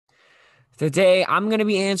Today, I'm going to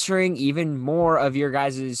be answering even more of your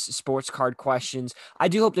guys' sports card questions. I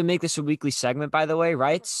do hope to make this a weekly segment, by the way,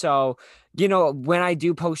 right? So, when I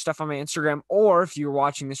do post stuff on my Instagram, or if you're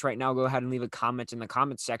watching this right now, go ahead and leave a comment in the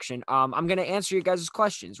comment section. I'm going to answer you guys'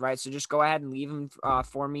 questions, right? So just go ahead and leave them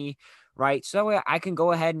for me, right? So that way I can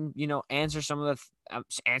go ahead and, answer some of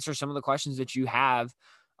the questions that you have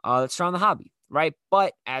that surround the hobby. Right.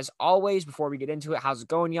 But as always, before we get into it, how's it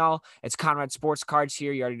going, y'all? It's Conrad Sports Cards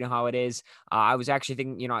here. You already know how it is. I was actually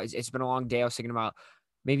thinking, it's been a long day. I was thinking about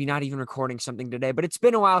maybe not even recording something today, but it's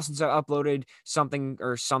been a while since I uploaded something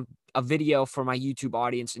or a video for my YouTube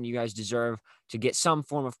audience, and you guys deserve to get some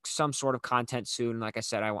sort of content soon. Like I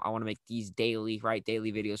said, I want to make these daily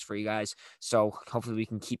videos for you guys. So hopefully we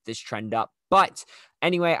can keep this trend up. But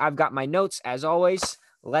anyway, I've got my notes as always.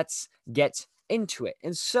 Let's get into it.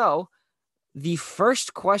 And so the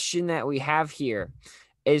first question that we have here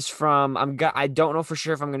is from I don't know for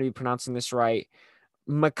sure if I'm going to be pronouncing this right.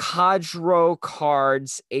 Makadro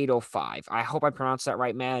Cards 805. I hope I pronounced that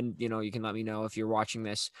right, man. You can let me know if you're watching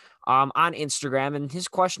this on Instagram. And his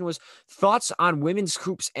question was thoughts on women's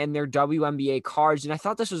hoops and their WNBA cards. And I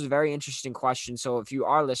thought this was a very interesting question. So if you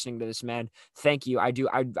are listening to this, man, thank you. I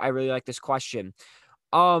really like this question.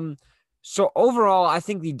 Um, so overall, I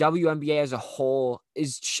think the WNBA as a whole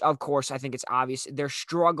of course, I think it's obvious they're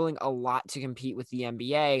struggling a lot to compete with the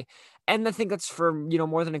NBA. And I think that's for,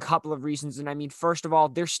 more than a couple of reasons. And I mean, first of all,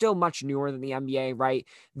 they're still much newer than the NBA, right?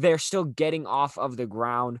 They're still getting off of the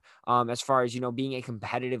ground. As far as, being a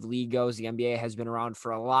competitive league goes, the NBA has been around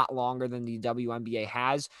for a lot longer than the WNBA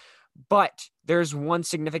has. But there's one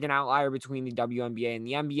significant outlier between the WNBA and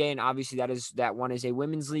the NBA, and obviously that one is a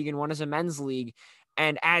women's league and one is a men's league.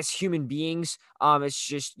 And as human beings, it's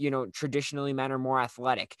just, traditionally men are more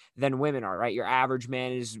athletic than women are, right? Your average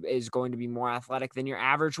man is going to be more athletic than your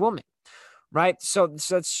average woman. Right. So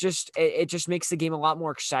it's just it just makes the game a lot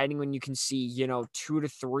more exciting when you can see, 2 to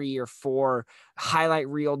 3 or 4 highlight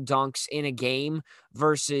reel dunks in a game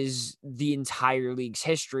versus the entire league's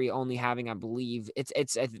history only having, I believe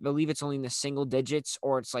it's only in the single digits,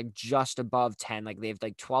 or it's like just above 10. Like they have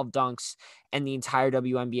like 12 dunks and the entire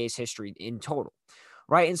WNBA's history in total.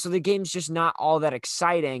 Right. And so the game's just not all that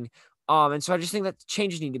exciting. And so I just think that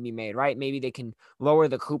changes need to be made, right? Maybe they can lower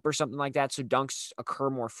the hoop or something like that so dunks occur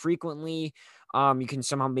more frequently. You can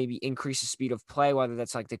somehow maybe increase the speed of play, whether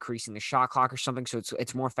that's like decreasing the shot clock or something, so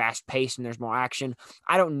it's more fast paced and there's more action.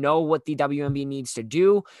 I don't know what the WNBA needs to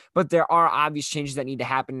do, but there are obvious changes that need to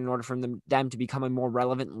happen in order for them to become a more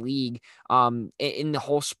relevant league in the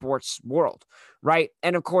whole sports world, right?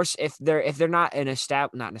 And of course, if they're not not an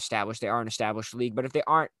established, they are an established league, but if they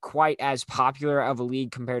aren't quite as popular of a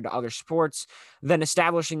league compared to other sports, then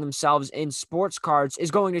establishing themselves in sports cards is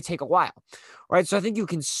going to take a while, right? So I think you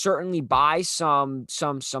can certainly buy some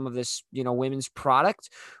of this, women's product,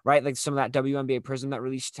 right? Like some of that WNBA Prism that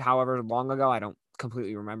released however long ago. I don't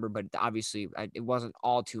completely remember, but obviously it wasn't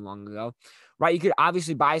all too long ago, right? You could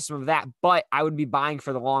obviously buy some of that, but I would be buying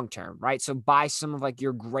for the long term, right? So buy some of like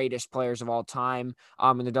your greatest players of all time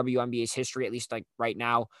in the WNBA's history, at least like right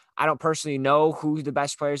now. I don't personally know who the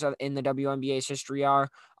best players in the WNBA's history are.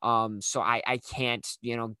 So I can't,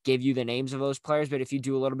 give you the names of those players, but if you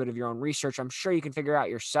do a little bit of your own research, I'm sure you can figure it out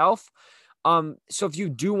yourself. So if you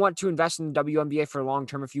do want to invest in the WNBA for long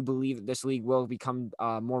term, if you believe that this league will become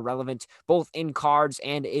more relevant, both in cards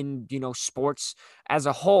and in, sports as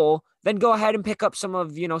a whole, then go ahead and pick up some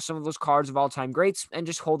of those cards of all time greats and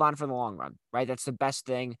just hold on for the long run, right? That's the best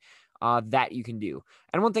thing that you can do.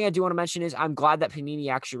 And one thing I do want to mention is I'm glad that Panini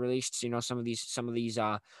actually released, some of these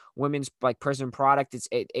women's like Prism product.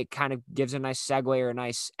 It kind of gives a nice segue or a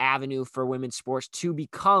nice avenue for women's sports to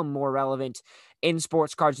become more relevant in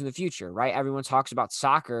sports cards in the future, right? Everyone talks about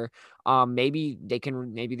soccer. Maybe they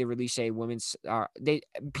release a women's.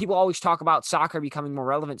 People always talk about soccer becoming more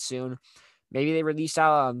relevant soon. Maybe they release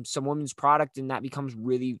some women's product and that becomes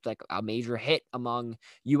really like a major hit among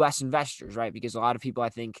U.S. investors, right? Because a lot of people, I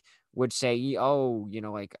think, would say, oh,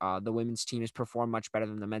 the women's team has performed much better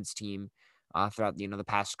than the men's team throughout, the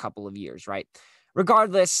past couple of years, right?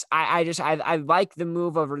 Regardless, I like the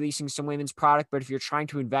move of releasing some women's product, but if you're trying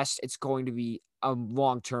to invest, it's going to be a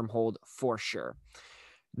long-term hold for sure.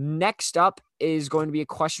 Next up is going to be a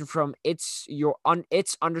question from it's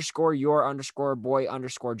underscore your underscore boy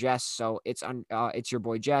underscore Jess. So it's your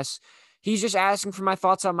boy Jess. He's just asking for my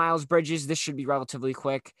thoughts on Miles Bridges. This should be relatively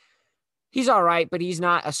quick. He's all right, but he's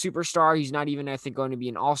not a superstar. He's not even, I think, going to be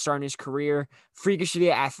an all-star in his career. Freakishly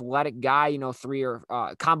athletic guy, three or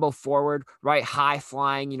combo forward, right? High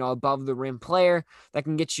flying, above the rim player that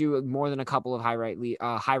can get you more than a couple of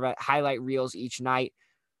highlight reels each night.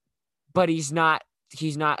 But he's not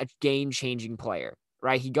he's not a game-changing player,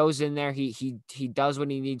 right? He goes in there, he does what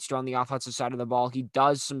he needs to on the offensive side of the ball. He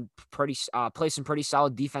does some play some pretty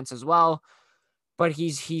solid defense as well, but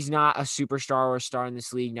he's not a superstar or a star in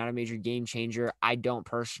this league, not a major game changer. I don't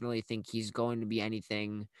personally think he's going to be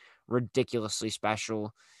anything ridiculously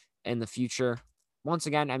special in the future. Once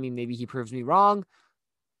again, I mean, maybe he proves me wrong,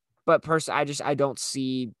 but I don't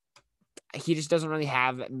see, he just doesn't really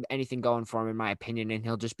have anything going for him, in my opinion, and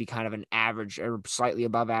he'll just be kind of an average or slightly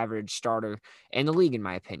above average starter in the league, in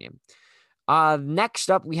my opinion.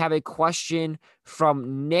 Next up, we have a question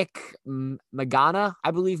from Nick Magana.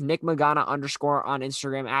 I believe Nick Magana _, on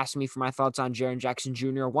Instagram asked me for my thoughts on Jaren Jackson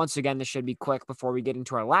Jr. Once again, this should be quick before we get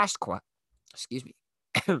into our last question. Excuse me.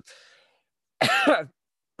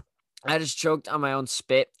 I just choked on my own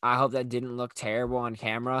spit. I hope that didn't look terrible on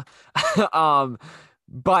camera.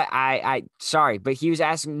 But I sorry, but he was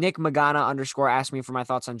asking, Nick Magana _ asked me for my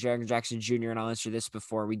thoughts on Jaren Jackson Jr. And I'll answer this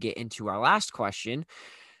before we get into our last question.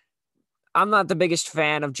 I'm not the biggest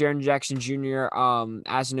fan of Jaren Jackson Jr.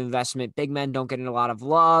 As an investment. Big men don't get a lot of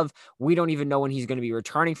love. We don't even know when he's going to be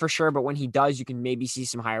returning for sure, but when he does, you can maybe see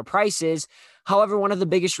some higher prices. However, one of the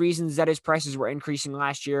biggest reasons that his prices were increasing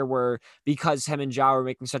last year were because him and Ja were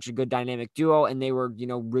making such a good dynamic duo, and they were,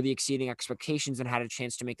 really exceeding expectations and had a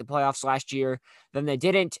chance to make the playoffs last year. Then they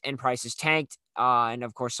didn't, and prices tanked. And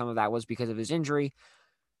of course, some of that was because of his injury.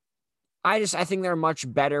 I think there are much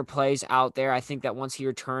better plays out there. I think that once he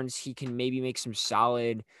returns, he can maybe make some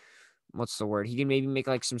solid, He can maybe make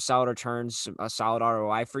like some solid returns, a solid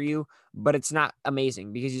ROI for you, but it's not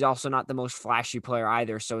amazing because he's also not the most flashy player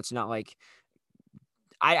either. So it's not like,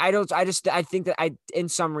 in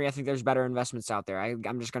summary, I think there's better investments out there.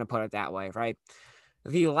 I'm just going to put it that way, right?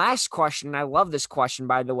 The last question, I love this question,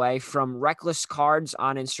 by the way, from Reckless Cards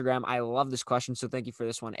on Instagram. I love this question. So thank you for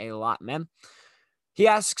this one a lot, man. He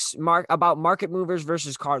asks about market movers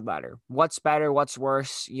versus card ladder. What's better? What's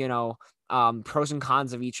worse? Pros and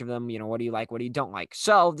cons of each of them. What do you like? What do you don't like?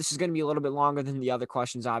 So this is going to be a little bit longer than the other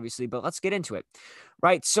questions, obviously, but let's get into it.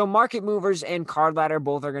 Right. So market movers and card ladder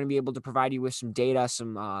both are going to be able to provide you with some data,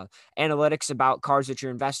 some analytics about cards that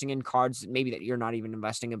you're investing in, cards maybe that you're not even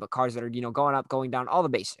investing in, but cards that are, going up, going down, all the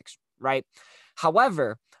basics. Right.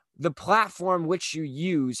 However, the platform which you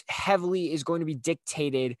use heavily is going to be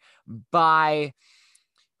dictated by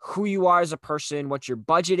who you are as a person, what your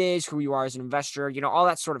budget is, who you are as an investor, all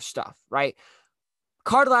that sort of stuff, right?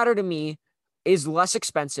 Card ladder to me is less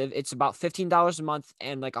expensive. It's about $15 a month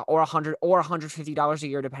and or $100 or $150 a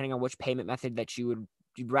year, depending on which payment method that you'd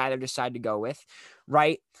rather decide to go with,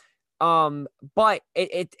 right? But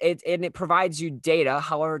it provides you data.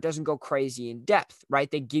 However, it doesn't go crazy in depth, right?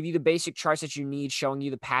 They give you the basic charts that you need, showing you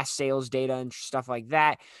the past sales data and stuff like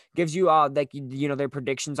that. Gives you their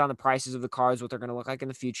predictions on the prices of the cards, what they're going to look like in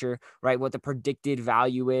the future, right? What the predicted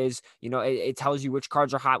value is. It tells you which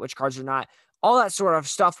cards are hot, which cards are not. All that sort of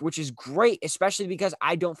stuff, which is great, especially because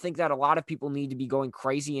I don't think that a lot of people need to be going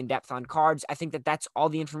crazy in depth on cards. I think that that's all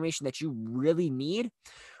the information that you really need.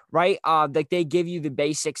 Right? They give you the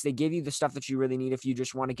basics. They give you the stuff that you really need if you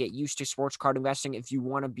just want to get used to sports card investing, if you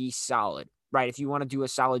want to be solid, right? If you want to do a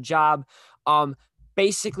solid job.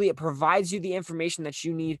 Basically, it provides you the information that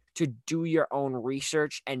you need to do your own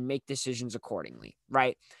research and make decisions accordingly,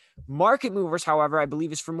 right? Market movers, however, I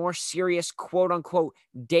believe is for more serious, quote unquote,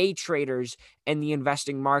 day traders in the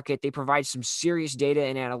investing market. They provide some serious data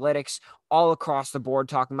and analytics all across the board,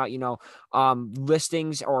 talking about,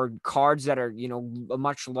 listings or cards that are,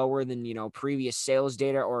 much lower than, previous sales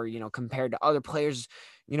data or, compared to other players,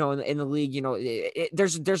 in the league.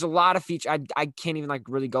 There's a lot of features. I can't even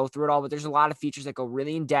really go through it all, but there's a lot of features that go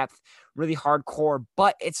really in depth, really hardcore,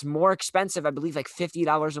 but it's more expensive. I believe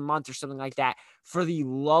 $50 a month or something like that for the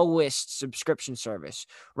lowest subscription service,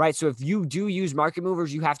 right? So if you do use market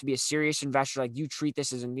movers, you have to be a serious investor. You treat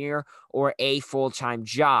this as a near or a full-time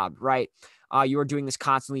job, right? You are doing this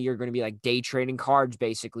constantly. You're going to be day trading cards,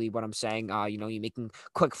 basically what I'm saying. You're making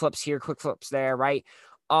quick flips here, quick flips there, right?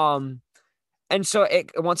 And so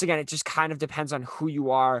once again, it just kind of depends on who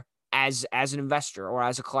you are as an investor or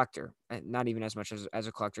as a collector. Not even as much as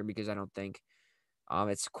a collector, because I don't think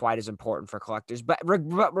it's quite as important for collectors. But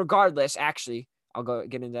regardless, actually, I'll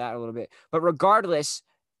get into that a little bit. But regardless,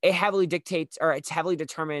 it heavily dictates, or it's heavily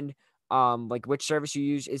determined, which service you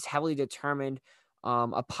use is heavily determined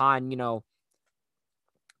upon,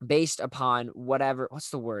 based upon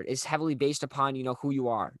is heavily based upon, who you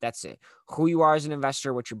are. That's it. Who you are as an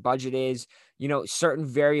investor, what your budget is, certain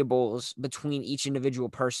variables between each individual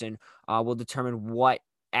person will determine what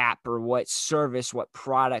app or what service, what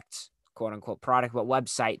product, quote unquote product, what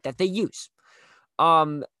website that they use.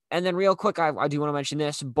 And then real quick, I do want to mention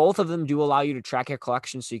this. Both of them do allow you to track your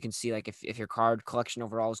collection. So you can see like if your card collection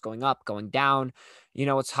overall is going up, going down,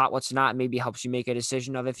 what's hot, what's not, maybe helps you make a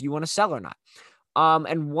decision of if you want to sell or not.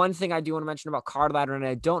 And one thing I do want to mention about Card Ladder, and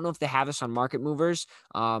I don't know if they have this on Market Movers,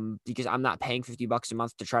 because I'm not paying $50 a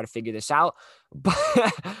month to try to figure this out,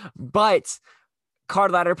 but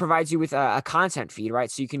Card Ladder provides you with a content feed,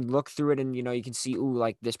 right? So you can look through it and, you can see, ooh,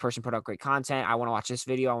 like this person put out great content. I want to watch this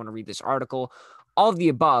video. I want to read this article, all of the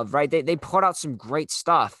above, right? They put out some great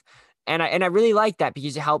stuff. And I really like that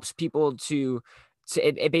because it helps people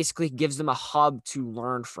it basically gives them a hub to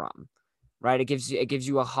learn from, right? It gives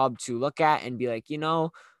you a hub to look at and be like,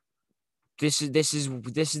 this is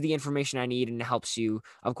the information I need. And it helps you,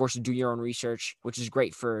 of course, do your own research, which is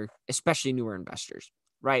great for especially newer investors,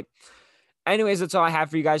 right? Anyways, that's all I have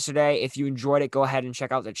for you guys today. If you enjoyed it, go ahead and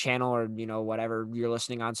check out the channel or, whatever you're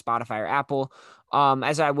listening on, Spotify or Apple,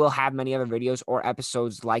 as I will have many other videos or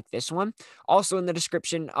episodes like this one. Also in the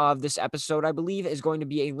description of this episode, I believe, is going to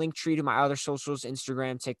be a link tree to my other socials,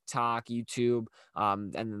 Instagram, TikTok, YouTube,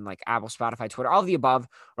 and then like Apple, Spotify, Twitter, all of the above,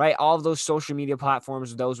 right? All of those social media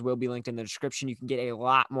platforms, those will be linked in the description. You can get a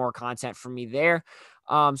lot more content from me there.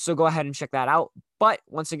 So go ahead and check that out. But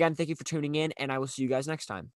once again, thank you for tuning in, and I will see you guys next time.